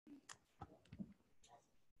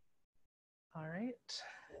All right.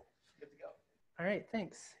 Good to go. All right,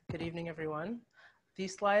 thanks. Good evening, everyone.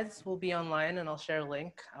 These slides will be online, and I'll share a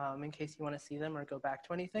link in case you want to see them or go back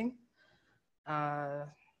to anything.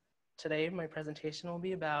 Today, my presentation will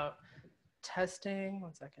be about testing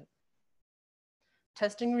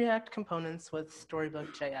React components with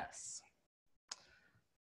Storybook.js.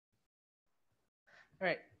 All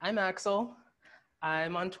right, I'm Axel.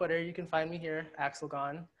 I'm on Twitter. You can find me here,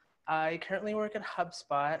 AxelGone. I currently work at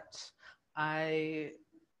HubSpot. I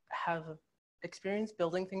have experience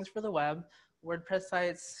building things for the web, WordPress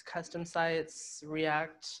sites, custom sites,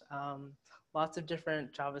 React, lots of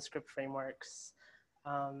different JavaScript frameworks.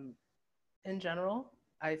 In general,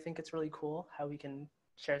 I think it's really cool how we can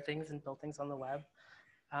share things and build things on the web.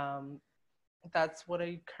 That's what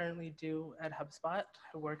I currently do at HubSpot.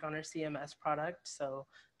 I work on our CMS product, so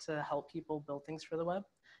to help people build things for the web.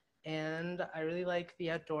 And I really like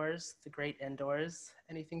the outdoors, the great indoors,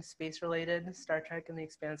 anything space related. Star Trek and The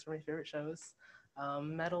Expanse are my favorite shows.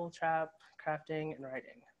 Metal, trap, crafting, and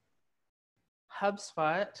writing.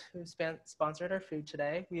 HubSpot, who sponsored our food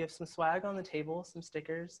today, we have some swag on the table, some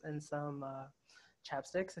stickers, and some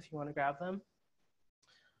chapsticks if you want to grab them.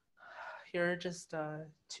 Here are just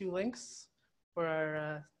 2 links for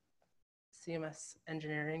our CMS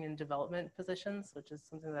engineering and development positions, which is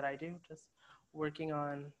something that I do, just working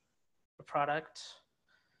on a product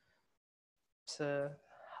to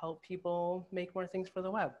help people make more things for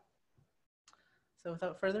the web. So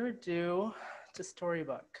without further ado, to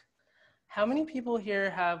Storybook. How many people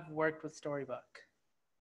here have worked with Storybook?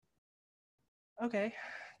 Okay,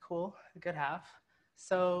 cool, a good half.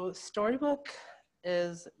 So Storybook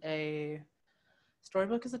is a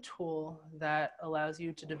tool that allows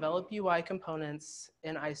you to develop UI components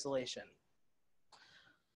in isolation.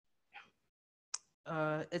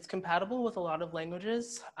 It's compatible with a lot of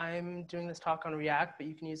languages. I'm doing this talk on React, but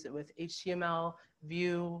you can use it with HTML,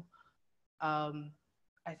 Vue, I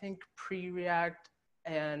think pre-React,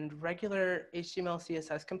 and regular HTML,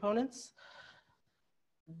 CSS components,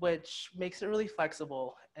 which makes it really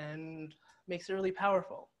flexible and makes it really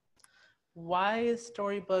powerful. Why is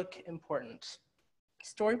Storybook important?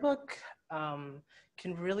 Storybook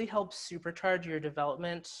can really help supercharge your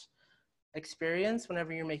development experience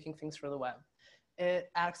whenever you're making things for the web.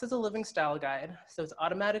 It acts as a living style guide, so it's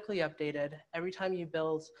automatically updated. Every time you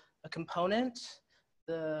build a component,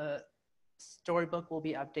 the Storybook will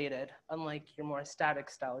be updated, unlike your more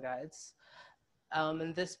static style guides.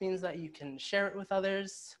 And this means that you can share it with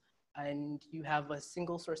others, and you have a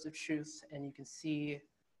single source of truth, and you can see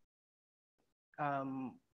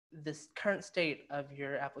this current state of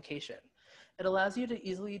your application. It allows you to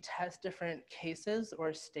easily test different cases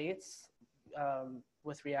or states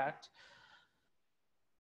with React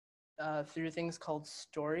through things called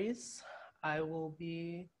stories. I will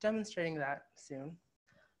be demonstrating that soon.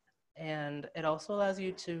 And it also allows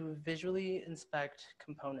you to visually inspect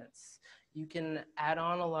components. You can add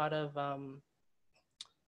on a lot of,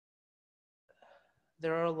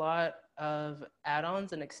 there are a lot of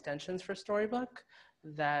add-ons and extensions for Storybook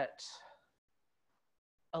that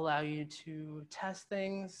allow you to test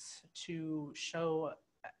things, to show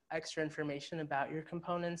extra information about your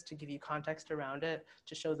components, to give you context around it,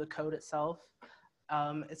 to show the code itself.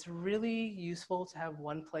 It's really useful to have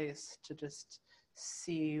one place to just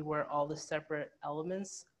see where all the separate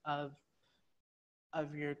elements of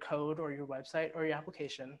your code or your website or your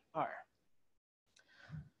application are.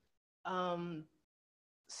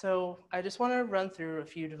 So I just want to run through a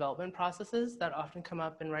few development processes that often come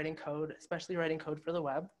up in writing code, especially writing code for the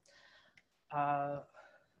web.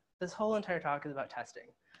 This whole entire talk is about testing.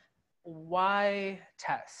 Why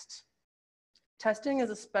test? Testing is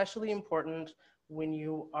especially important when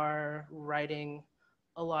you are writing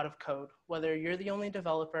a lot of code, whether you're the only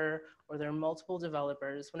developer or there are multiple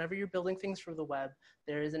developers. Whenever you're building things for the web,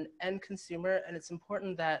 there is an end consumer, and it's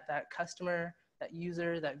important that that customer, that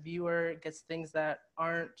user, that viewer gets things that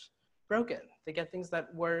aren't broken. They get things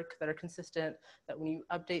that work, that are consistent, that when you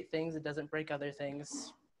update things, it doesn't break other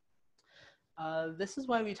things. This is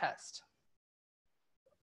why we test.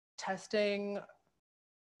 Testing,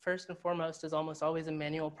 first and foremost, is almost always a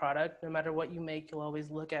manual product. No matter what you make, you'll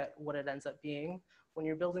always look at what it ends up being. When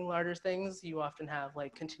you're building larger things, you often have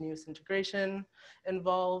like continuous integration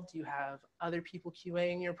involved. You have other people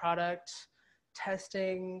QAing your product.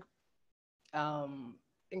 Testing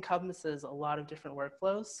encompasses a lot of different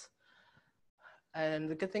workflows. And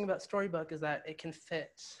the good thing about Storybook is that it can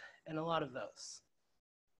fit in a lot of those.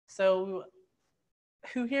 So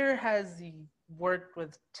who here has worked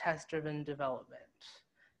with test-driven development?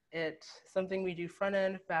 It's something we do front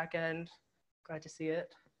end, back end. Glad to see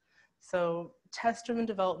it. So test-driven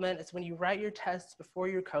development is when you write your tests before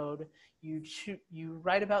your code. You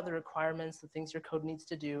write about the requirements, the things your code needs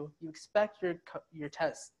to do. You expect your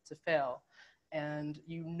tests to fail, and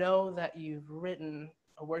you know that you've written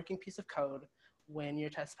a working piece of code when your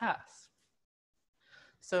tests pass.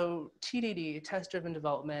 So TDD, test-driven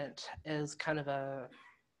development, is kind of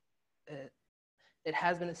it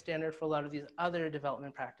has been a standard for a lot of these other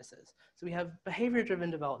development practices. So we have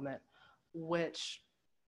behavior-driven development, which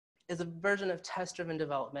is a version of test-driven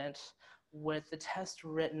development with the test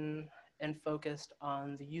written and focused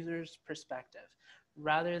on the user's perspective,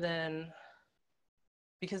 rather than,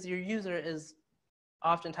 because your user is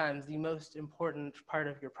oftentimes the most important part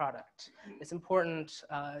of your product. It's important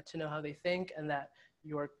to know how they think and that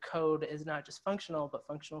your code is not just functional, but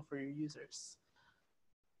functional for your users.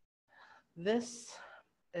 This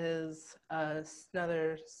is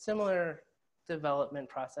another similar development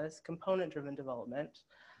process, component-driven development,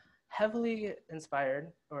 heavily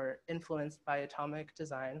inspired or influenced by atomic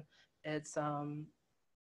design. It's a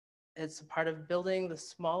part of building the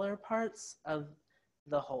smaller parts of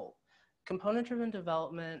the whole. Component-driven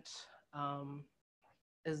development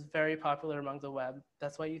is very popular among the web.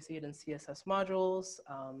 That's why you see it in CSS modules,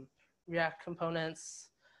 React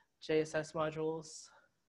components, JSS modules.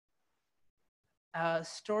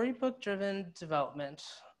 Storybook-driven development,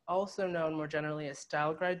 also known more generally as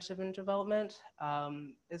style guide-driven development,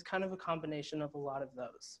 is kind of a combination of a lot of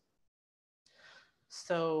those.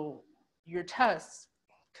 So your tests,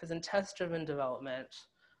 because in test-driven development,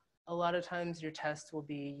 a lot of times your tests will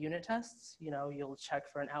be unit tests. You know, you'll check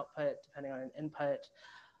for an output depending on an input.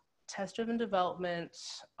 Test-driven development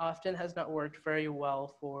often has not worked very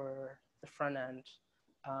well for the front end.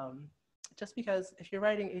 Just because if you're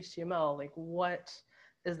writing HTML, like what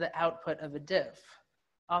is the output of a div?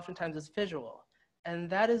 Oftentimes it's visual. And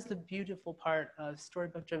that is the beautiful part of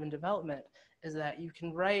storybook-driven development, is that you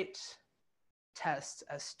can write tests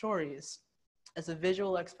as stories, as a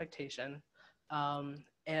visual expectation,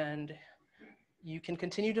 and you can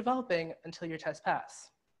continue developing until your tests pass.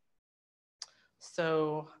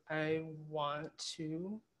 So I want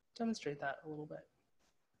to demonstrate that a little bit.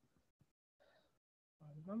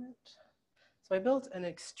 One moment. So I built an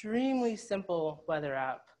extremely simple weather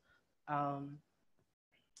app.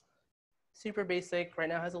 Super basic, right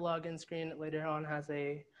now has a login screen, later on has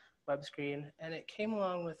a web screen, and it came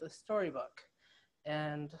along with a storybook.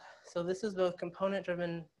 And so this is both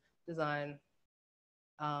component-driven design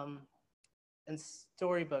and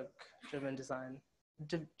storybook-driven design,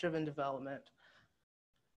 driven development.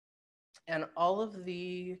 And all of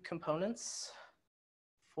the components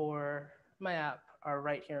for my app are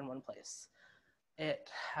right here in one place.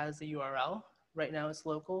 It has a URL. Right now it's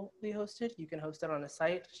locally hosted. You can host it on a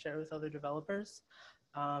site, share it with other developers.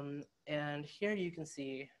 And here you can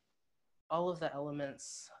see all of the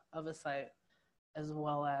elements of a site as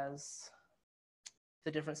well as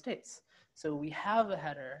the different states. So we have a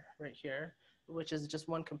header right here, which is just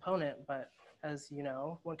one component, but as you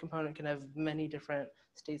know, one component can have many different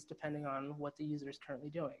states depending on what the user is currently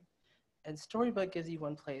doing. And Storybook gives you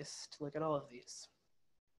one place to look at all of these.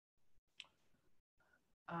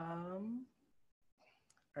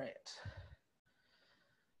 Right.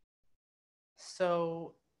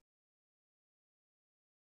 So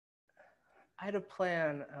I had a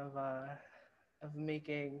plan of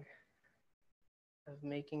making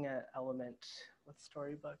an element with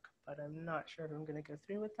Storybook, but I'm not sure if I'm going to go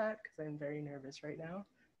through with that because I'm very nervous right now.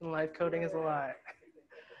 And live coding is a lot.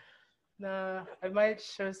 No, I might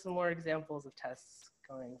show some more examples of tests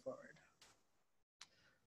going forward.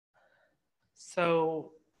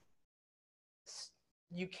 So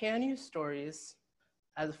you can use stories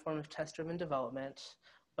as a form of test-driven development,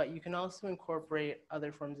 but you can also incorporate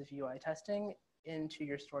other forms of UI testing into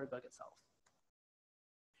your storybook itself.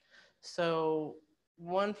 So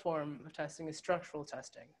one form of testing is structural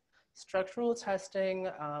testing. Structural testing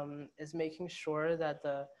is making sure that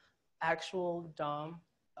the actual DOM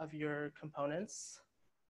of your components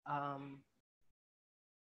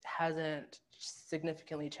hasn't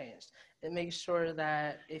significantly changed. It makes sure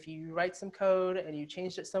that if you write some code and you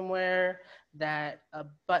changed it somewhere, that a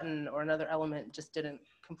button or another element just didn't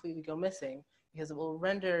completely go missing, because it will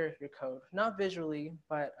render your code, not visually,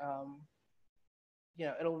 but you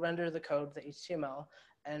know, it'll render the code, the HTML,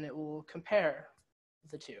 and it will compare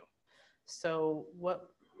the two. So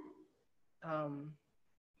what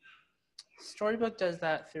Storybook does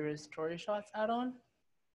that through his Story Shots add-on,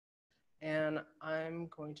 and I'm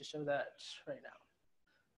going to show that right now.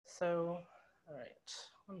 So, all right,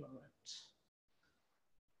 one moment.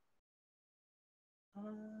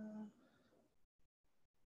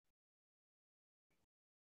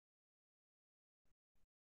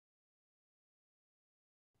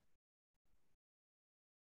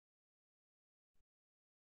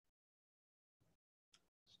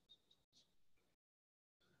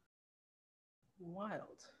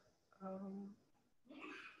 Wild. Um,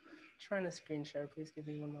 Trying to screen share, please give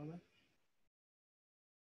me one moment.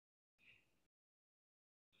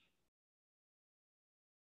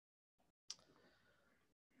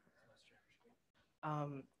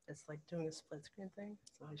 It's like doing a split screen thing.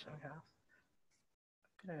 It's only showing half.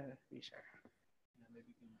 I'm gonna reshare.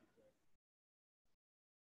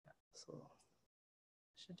 Yeah, so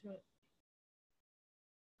should do it.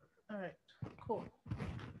 All right, cool.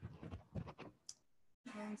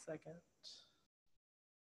 1 second.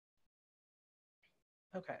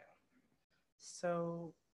 Okay,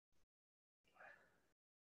 so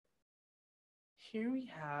here we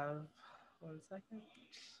have, 1 second.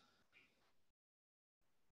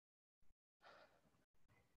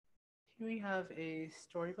 Here we have a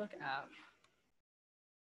Storybook app.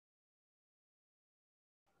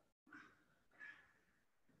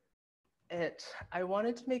 I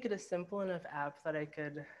wanted to make it a simple enough app that I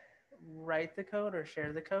could write the code or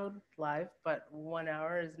share the code live, but 1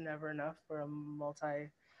 hour is never enough for a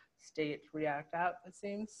multi-state React app, it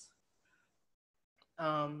seems.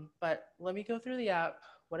 But let me go through the app,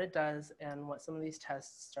 what it does, and what some of these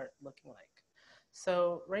tests start looking like.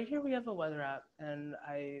 So right here we have a weather app, and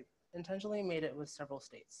I intentionally made it with several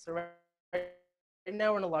states. So right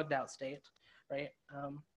now we're in a logged out state, right?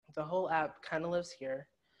 The whole app kind of lives here.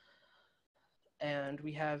 And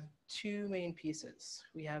we have two main pieces.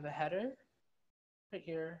 We have a header right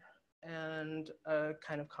here and a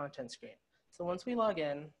kind of content screen. So once we log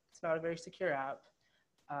in, it's not a very secure app.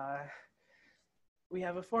 We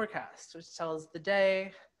have a forecast, which tells the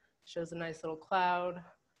day, shows a nice little cloud,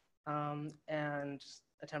 and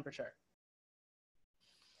a temperature.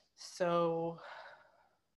 So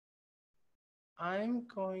I'm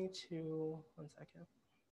going to, 1 second.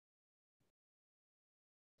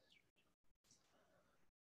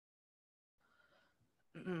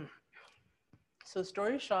 So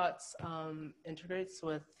Story Shots integrates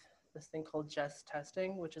with this thing called jest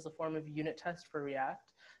testing, which is a form of unit test for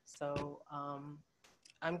React. So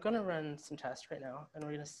I'm going to run some tests right now, and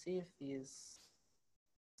we're going to see if these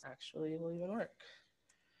actually will even work.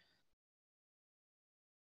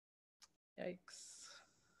 Yikes.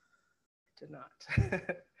 Did not.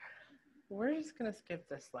 We're just going to skip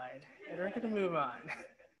this slide, and we're going to move on.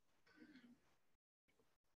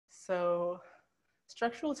 So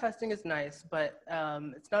structural testing is nice, but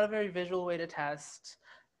it's not a very visual way to test.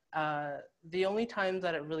 The only time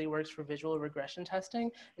that it really works for visual regression testing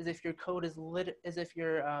is if your code is if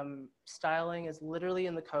your styling is literally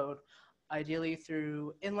in the code, ideally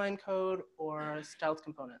through inline code or styled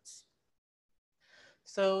components.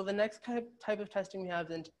 So the next type of testing we have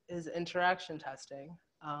is interaction testing.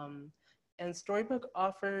 And Storybook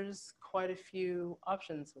offers quite a few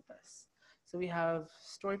options with this. So we have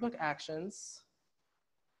Storybook Actions,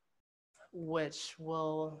 which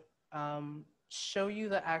will show you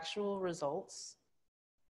the actual results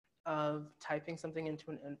of typing something into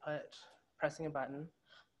an input, pressing a button.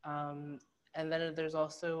 And then there's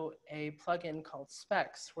also a plugin called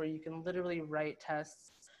Specs, where you can literally write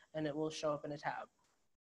tests and it will show up in a tab.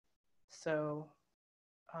 So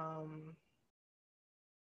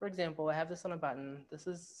for example, I have this on a button. This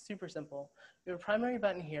is super simple. We have a primary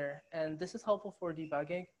button here, and this is helpful for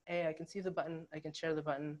debugging. I can see the button, I can share the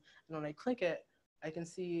button, and when I click it, I can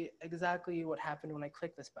see exactly what happened when I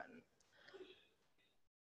click this button.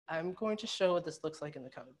 I'm going to show what this looks like in the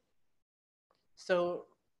code. So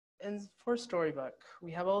for Storybook,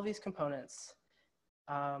 we have all these components.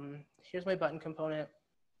 Here's my button component,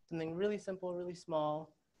 something really simple, really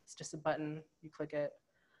small. It's just a button, you click it.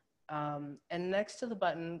 And next to the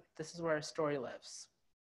button, this is where our story lives.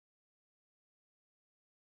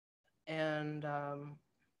 And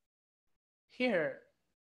here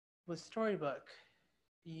with Storybook,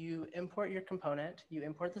 you import your component, you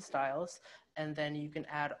import the styles, and then you can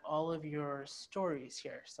add all of your stories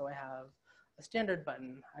here. So I have a standard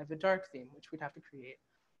button, I have a dark theme, which we'd have to create.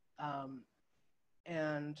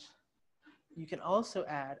 And you can also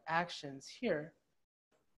add actions here.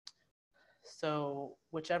 So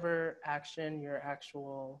whichever action your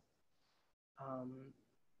actual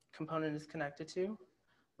component is connected to,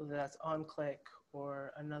 whether that's on click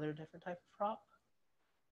or another different type of prop,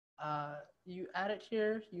 you add it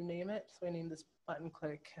here, you name it. So I named this button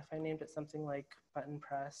click. If I named it something like button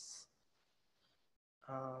press,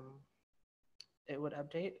 it would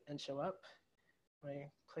update and show up. When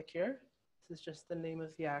I click here, this is just the name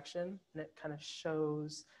of the action, and it kind of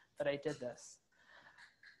shows that I did this.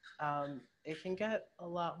 It can get a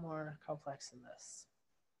lot more complex than this.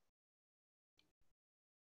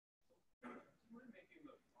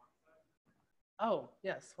 Oh,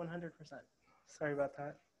 yes, 100%. Sorry about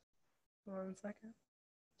that. 1 second.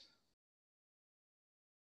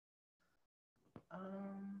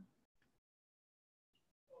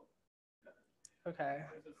 Okay.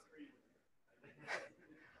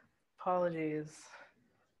 Apologies.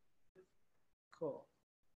 Cool.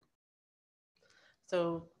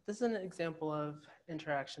 So this is an example of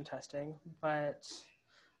interaction testing, but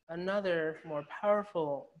another more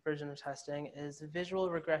powerful version of testing is visual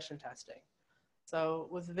regression testing. So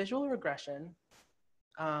with visual regression,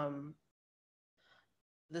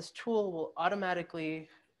 this tool will automatically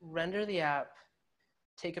render the app,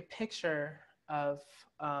 take a picture of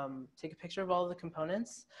all the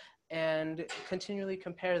components, and continually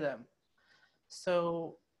compare them.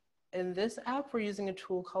 So in this app, we're using a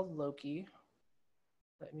tool called Loki.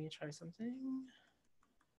 Let me try something.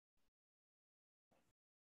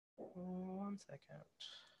 1 second.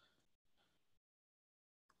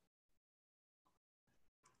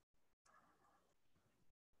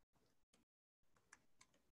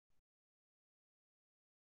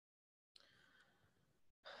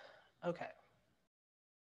 Okay.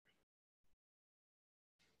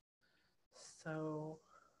 So,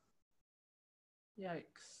 yikes.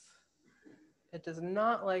 It does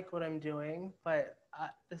not like what I'm doing, but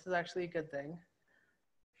this is actually a good thing.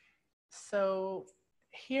 So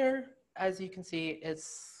here, as you can see, it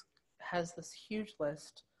has this huge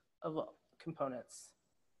list of components.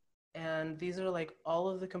 And these are like all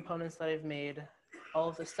of the components that I've made, all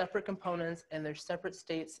of the separate components and their separate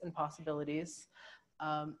states and possibilities.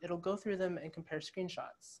 It'll go through them and compare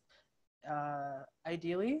screenshots.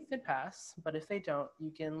 Ideally, they'd pass, but if they don't,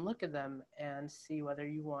 you can look at them and see whether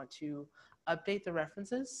you want to update the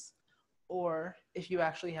references, or if you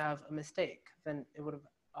actually have a mistake, then it would have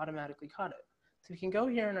automatically caught it. So we can go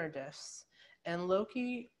here in our diffs, and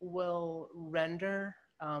Loki will render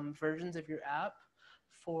versions of your app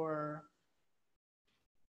for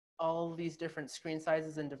all these different screen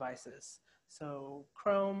sizes and devices. So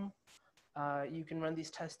Chrome, you can run these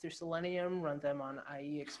tests through Selenium, run them on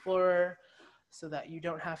IE Explorer, so that you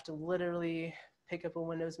don't have to literally pick up a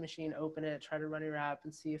Windows machine, open it, try to run your app,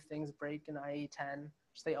 and see if things break in IE 10,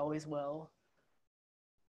 which they always will.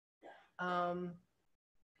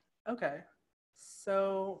 Okay,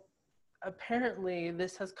 so apparently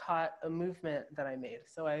this has caught a movement that I made.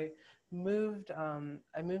 So I moved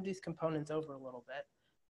these components over a little bit,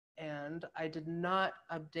 and I did not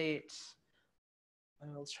update.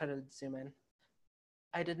 Let's try to zoom in.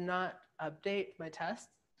 I did not update my tests,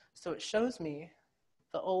 so it shows me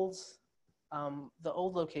the old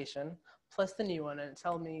location plus the new one, and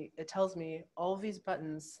it tells me all of these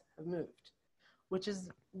buttons have moved, which is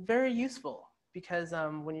very useful because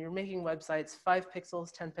when you're making websites, 5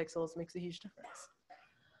 pixels, 10 pixels makes a huge difference.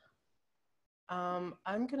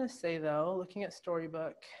 I'm gonna say though, looking at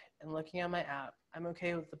Storybook and looking at my app, I'm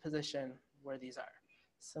okay with the position where these are.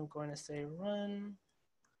 So I'm going to say run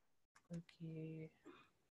Loki.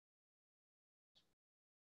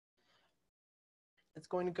 It's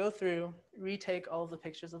going to go through, retake all of the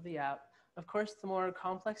pictures of the app. Of course, the more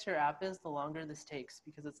complex your app is, the longer this takes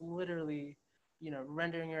because it's literally,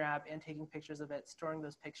 rendering your app and taking pictures of it, storing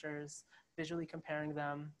those pictures, visually comparing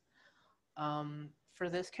them. For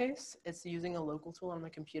this case, it's using a local tool on my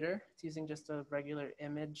computer. It's using just a regular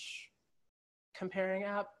image comparing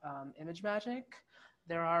app, ImageMagick.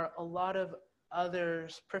 There are a lot of other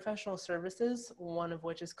professional services, one of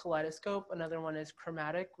which is Kaleidoscope, another one is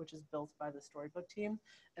Chromatic, which is built by the Storybook team.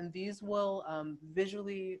 And these will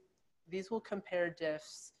compare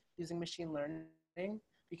diffs using machine learning,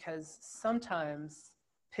 because sometimes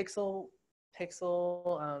pixel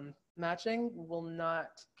matching will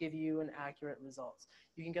not give you an accurate result.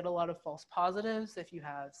 You can get a lot of false positives if you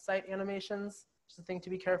have site animations, which is a thing to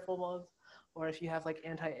be careful of, or if you have like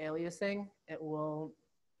anti-aliasing, it will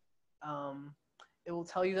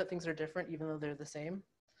tell you that things are different even though they're the same.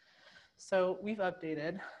 So we've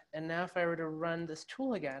updated, and now if I were to run this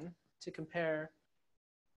tool again to compare,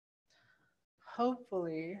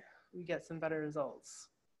 hopefully we get some better results.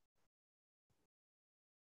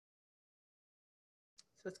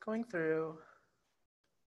 So it's going through,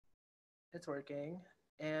 it's working,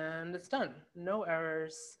 and it's done. No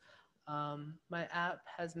errors. My app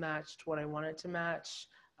has matched what I want it to match.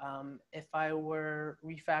 If I were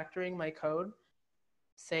refactoring my code,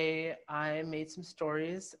 say I made some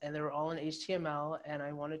stories and they were all in HTML and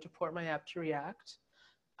I wanted to port my app to React,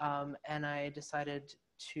 and I decided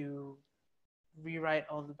to rewrite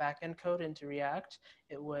all the backend code into React,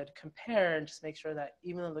 it would compare and just make sure that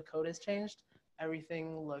even though the code has changed,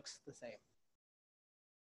 everything looks the same.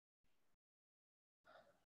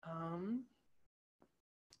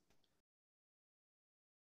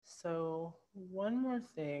 So one more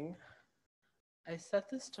thing I set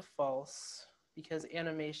this to false because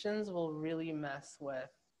animations will really mess with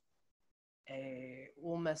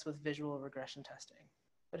visual regression testing.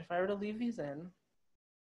 But if I were to leave these in,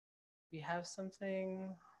 we have something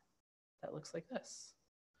that looks like this.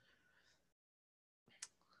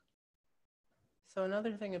 So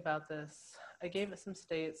another thing about this, I gave it some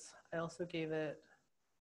states. I also gave it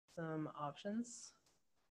some options.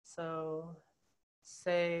 So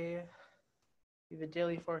say we have a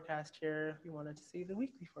daily forecast here. We wanted to see the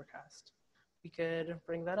weekly forecast. We could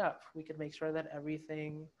bring that up. We could make sure that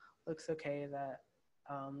everything looks okay, that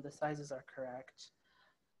the sizes are correct.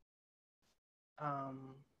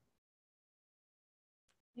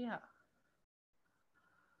 Yeah.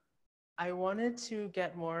 I wanted to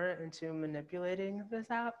get more into manipulating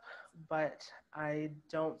this app, but I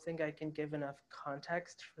don't think I can give enough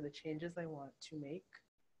context for the changes I want to make.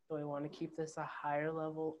 So I want to keep this a higher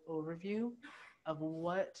level overview of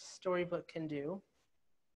what Storybook can do,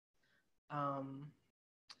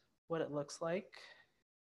 what it looks like,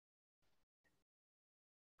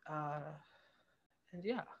 and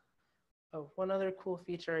yeah. Oh, one other cool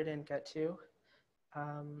feature I didn't get to.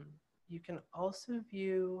 You can also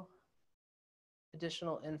view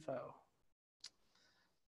additional info.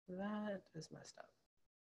 That is messed up.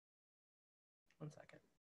 One second.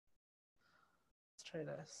 Let's try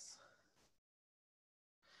this.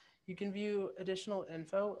 You can view additional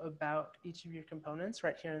info about each of your components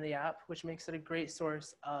right here in the app, which makes it a great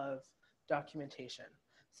source of documentation.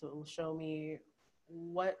 So it will show me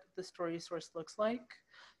what the story source looks like.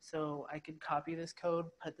 So I could copy this code,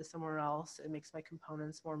 put this somewhere else. It makes my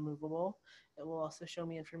components more movable. It will also show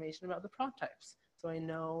me information about the prompt types. So I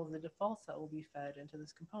know the defaults that will be fed into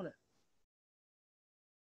this component.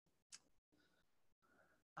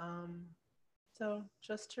 So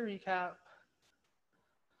just to recap,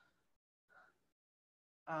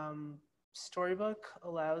 Storybook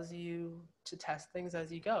allows you to test things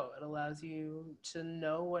as you go. It allows you to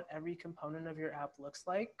know what every component of your app looks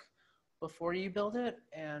like before you build it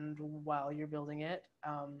and while you're building it.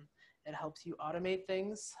 It helps you automate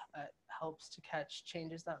things. It helps to catch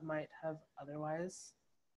changes that might have otherwise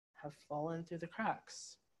have fallen through the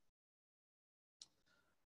cracks.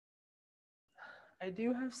 I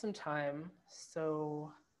do have some time,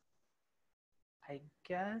 so I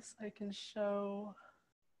guess I can show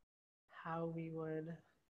how we would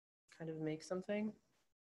kind of make something.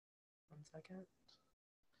 One second.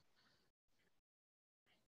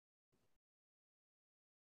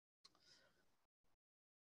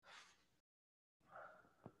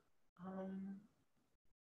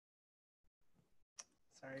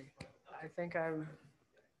 Sorry, I think I'm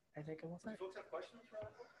almost there. Folks have questions for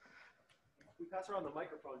us? We pass around the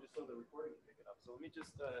microphone just so the recording can pick it up. So let me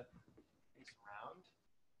just face around.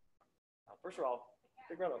 First of all,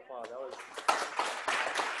 big round of applause. That was.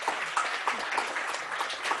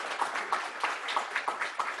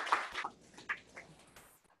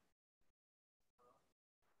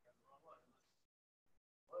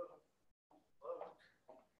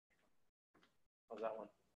 How's that one?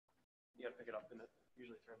 You gotta pick it up and it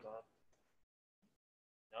usually turns on.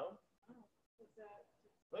 No?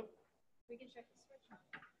 Oh. We can check the switch on.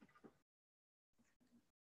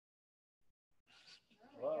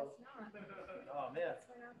 Whoa. Oh, man.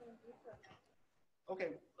 Okay,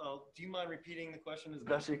 do you mind repeating the question as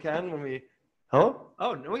best you can when we... Hello?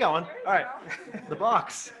 Oh, no, we got one. All right. The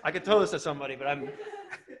box. I could throw this at somebody, but I'm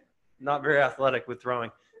not very athletic with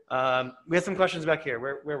throwing. We have some questions back here.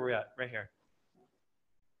 Where were we at? Right here.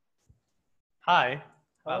 Hi.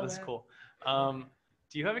 Wow, this is cool.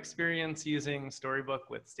 Do you have experience using Storybook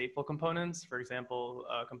with stateful components? For example,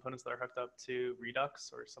 components that are hooked up to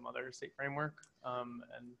Redux or some other state framework, and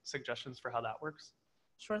suggestions for how that works?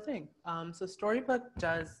 Sure thing. So Storybook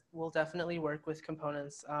will definitely work with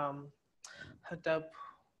components hooked up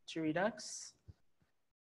to Redux.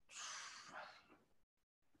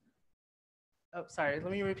 Oh, sorry,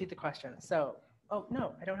 let me repeat the question. So, oh,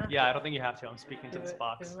 no, I don't have to. Yeah, I don't think you have to. I'm speaking to this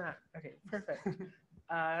box. Okay, perfect.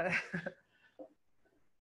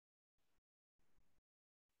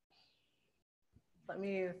 Let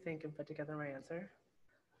me think and put together my answer.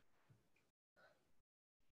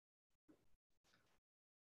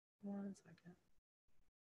 One second.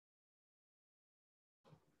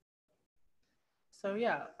 So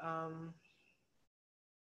yeah,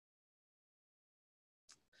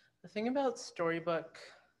 the thing about Storybook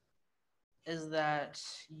is that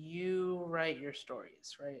you write your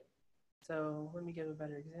stories, right? So let me give a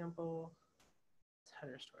better example. It's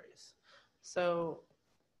header stories. So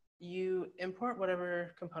you import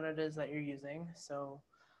whatever component it is that you're using. So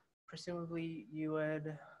presumably you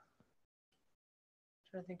would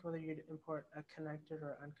trying to think whether you'd import a connected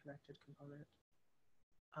or unconnected component.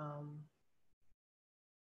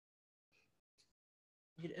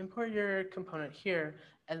 You'd import your component here,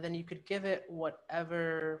 and then you could give it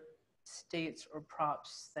whatever states or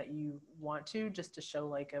props that you want to, just to show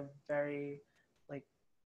like a very, like,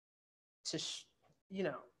 to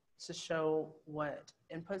show what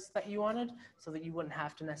inputs that you wanted, so that you wouldn't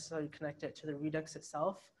have to necessarily connect it to the Redux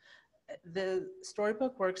itself. The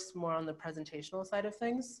Storybook works more on the presentational side of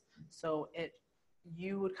things, so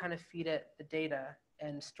you would kind of feed it the data,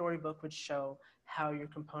 and Storybook would show how your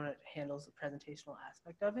component handles the presentational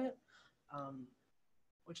aspect of it,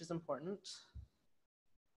 which is important.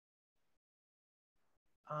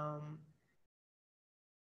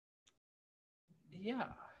 Yeah.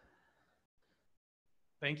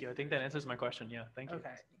 Thank you. I think that answers my question. Yeah, thank you.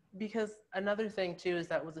 Okay. Because another thing too is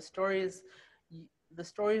that with the stories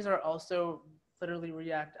are also literally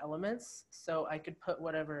React elements. So I could put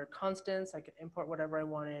whatever constants, I could import whatever I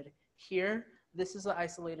wanted here. This is an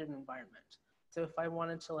isolated environment. So if I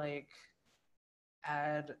wanted to like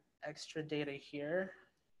add extra data here,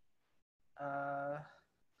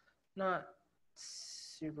 not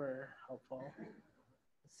super helpful.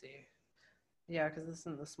 Let's see. Yeah, because this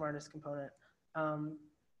isn't the smartest component.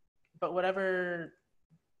 But whatever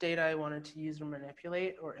data I wanted to use or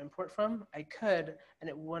manipulate or import from, I could, and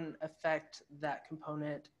it wouldn't affect that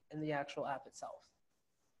component in the actual app itself.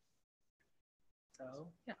 So,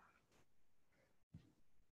 yeah.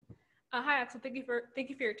 Hi, Axel. Thank you for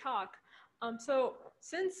your talk. So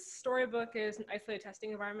since Storybook is an isolated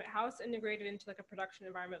testing environment, how is it integrated into like a production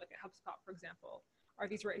environment, like a HubSpot, for example? Are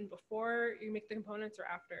these written before you make the components or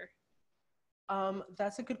after?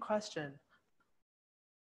 That's a good question.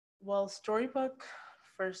 Well, Storybook,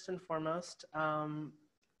 first and foremost,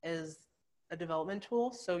 is a development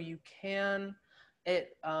tool. So you can, let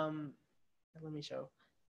me show.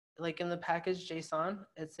 Like in the package JSON,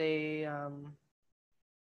 it's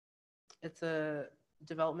a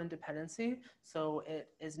development dependency. So it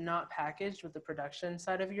is not packaged with the production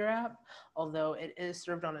side of your app, although it is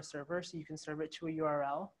served on a server, so you can serve it to a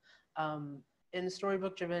URL. In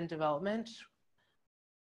Storybook-driven development,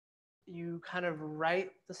 you kind of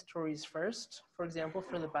write the stories first. For example,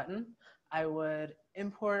 for the button, I would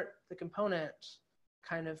import the component,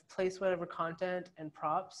 kind of place whatever content and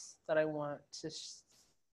props that I want to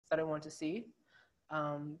see,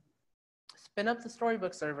 spin up the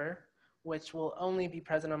Storybook server, which will only be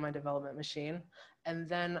present on my development machine, and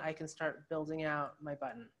then I can start building out my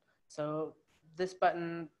button. So this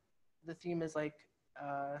button, the theme is like,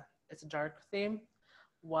 it's a dark theme,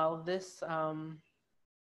 while this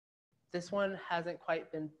one hasn't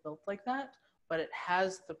quite been built like that, but it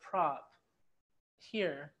has the prop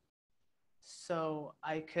here. So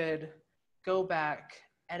I could go back,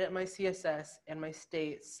 edit my CSS and my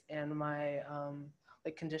states and my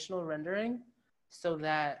like conditional rendering, so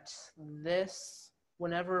that this,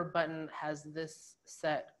 whenever a button has this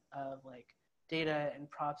set of like data and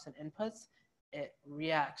props and inputs, it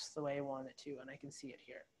reacts the way I want it to, and I can see it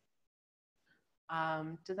here.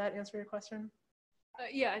 Did that answer your question?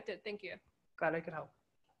 Yeah, it did. Thank you. Glad I could help.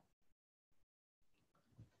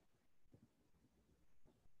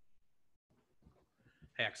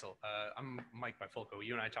 Hey, Axel. I'm Mike Bifulco.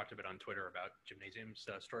 You and I talked a bit on Twitter about Gymnasium's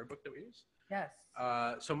Storybook that we use. Yes.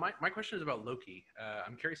 So my question is about Loki.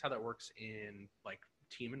 I'm curious how that works in like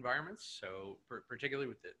team environments. So particularly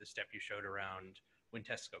with the step you showed around when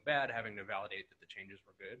tests go bad, having to validate that the changes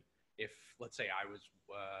were good. If, let's say, I was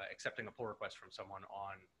accepting a pull request from someone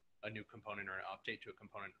on a new component or an update to a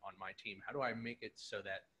component on my team, how do I make it so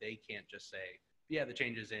that they can't just say, yeah, the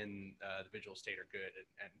changes in the visual state are good,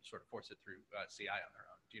 and sort of force it through CI on their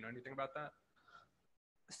own? Do you know anything about that?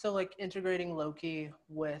 So like integrating Loki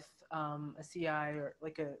with a CI or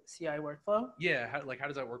like a CI workflow? Yeah, how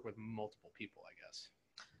does that work with multiple people, I guess?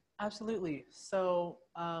 Absolutely. So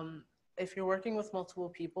if you're working with multiple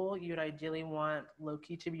people, you'd ideally want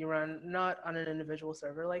Loki to be run not on an individual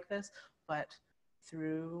server like this, but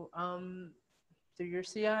through your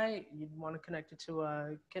CI. You'd want to connect it to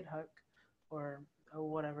a Git hook or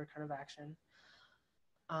whatever kind of action.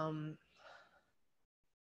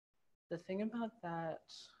 The thing about that,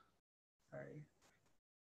 sorry.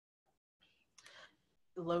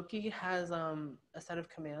 Loki has a set of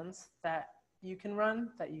commands that you can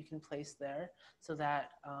run, that you can place there, so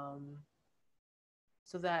that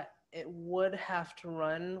it would have to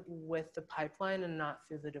run with the pipeline and not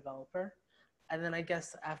through the developer. And then I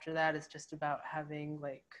guess after that, it's just about having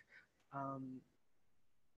like,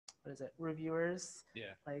 what is it, reviewers?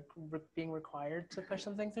 Yeah. Like being required to push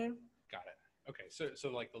something through. Got it. Okay, so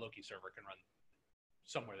like the Loki server can run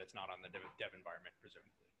somewhere that's not on the dev environment,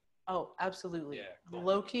 presumably. Oh, absolutely. Yeah, cool.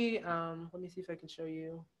 Loki, let me see if I can show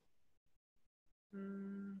you.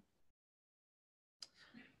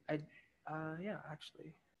 Yeah,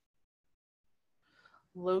 actually.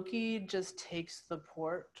 Loki just takes the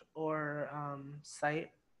port or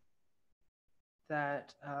site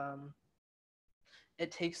that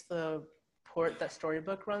it takes the port that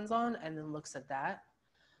Storybook runs on and then looks at that.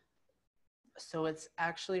 So it's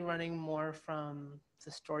actually running more from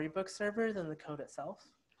the Storybook server than the code itself.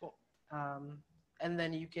 Cool. And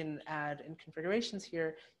then you can add in configurations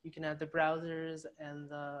here, you can add the browsers and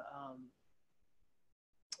the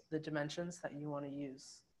dimensions that you want to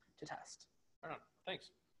use to test. Right on.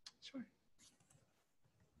 Thanks. Sure.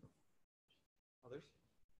 Others?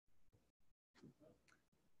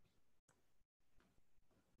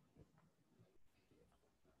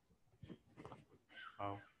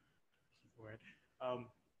 Wow.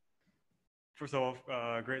 First off,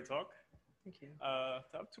 great talk. Thank you. I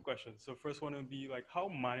have two questions. So first one would be like, how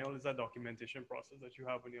manual is that documentation process that you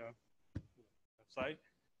have on your website?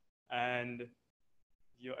 And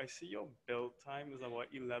I see your build time is about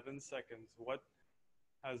 11 seconds. What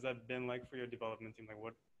has that been like for your development team? Like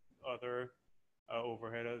what other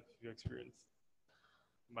overhead have you experienced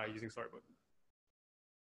by using Storybook?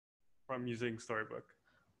 From using Storybook.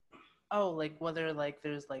 Oh, like whether like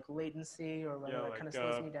there's like latency or whether that kind of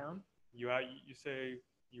slows me down? You say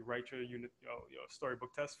you write your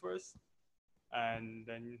Storybook test first, and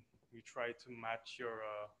then you try to match your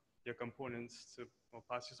components to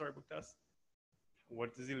pass your Storybook test.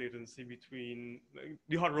 What is the latency between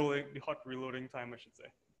the hot reloading time, I should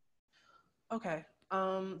say? Okay.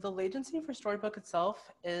 The latency for Storybook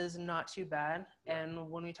itself is not too bad. And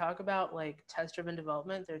when we talk about like test-driven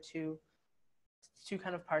development, there are two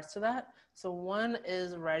kind of parts to that. So one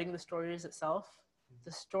is writing the stories itself.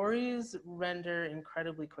 The stories render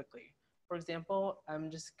incredibly quickly. For example, I'm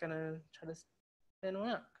just gonna try to spin one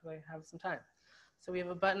out because I have some time. So we have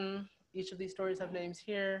a button. Each of these stories have names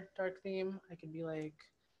here. Dark theme. I could be like,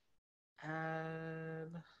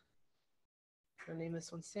 add. I'll name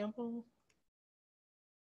this one sample.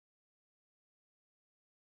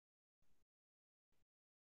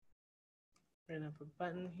 Bring up a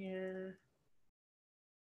button here.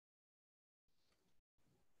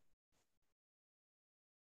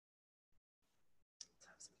 Let's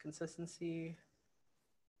have some consistency.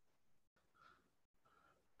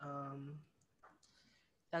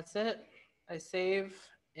 That's it. I save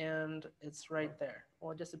and it's right there.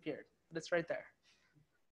 Well, it disappeared, but it's right there.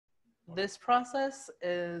 This process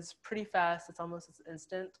is pretty fast. It's almost as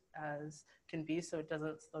instant as can be, so it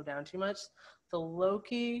doesn't slow down too much. The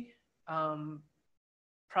Loki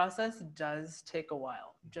process does take a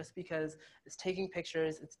while, just because it's taking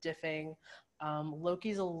pictures, it's diffing.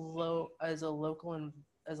 Loki's a local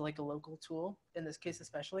tool in this case,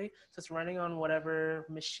 especially. So it's running on whatever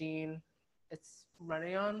machine it's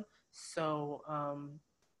running on. So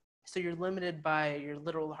so you're limited by your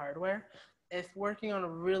literal hardware. If working on a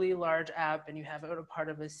really large app and you have it a part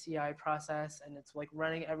of a CI process and it's like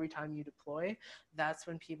running every time you deploy, that's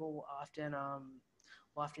when people will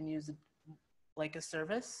often use like a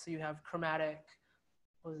service. So you have Chromatic,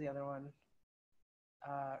 what was the other one?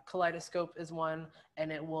 Kaleidoscope is one,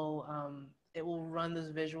 and it will run those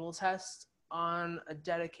visual tests on a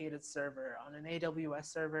dedicated server, on an AWS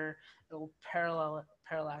server. It will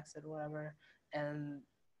parallax it, whatever, and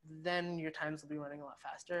then your times will be running a lot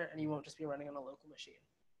faster, and you won't just be running on a local machine.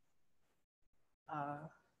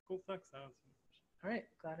 Cool, thanks. All right,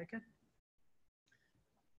 glad I could.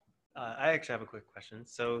 I actually have a quick question.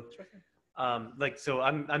 So, Sure. So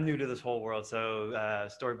I'm new to this whole world. So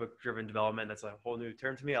Storybook-driven development, that's a whole new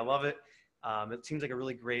term to me. I love it. It seems like a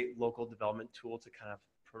really great local development tool to kind of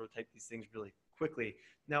prototype these things really quickly.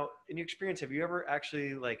 Now, in your experience, have you ever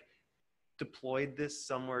actually like deployed this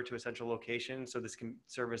somewhere to a central location so this can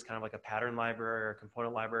serve as kind of like a pattern library or a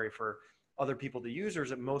component library for other people to use, or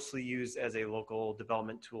is it mostly used as a local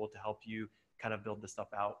development tool to help you kind of build this stuff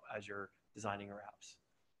out as you're designing your apps?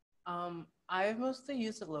 I've mostly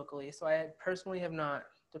used it locally, so I personally have not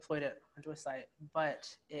deployed it onto a site, but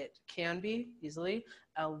it can be easily.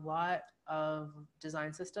 A lot of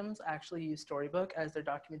design systems actually use Storybook as their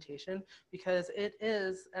documentation because it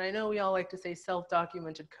is, and I know we all like to say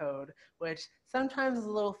self-documented code, which sometimes is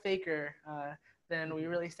a little faker than we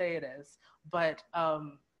really say it is, but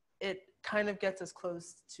it kind of gets as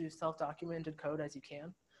close to self-documented code as you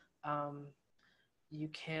can. You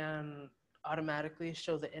can automatically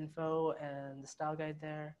show the info and the style guide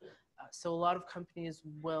there. So a lot of companies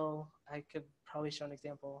will, I could probably show an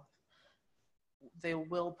example. they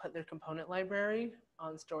will put their component library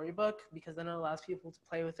on Storybook because then it allows people to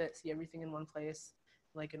play with it, see everything in one place,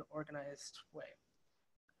 like an organized way.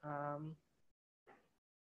 I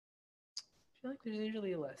feel like there's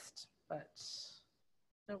usually a list, but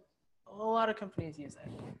nope. A lot of companies use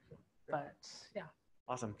it. But yeah.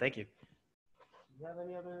 Awesome. Thank you. Do you have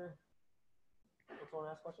any other folks want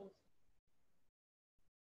to ask questions?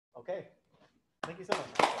 Okay. Thank you so much.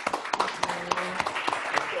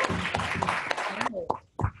 Thank you.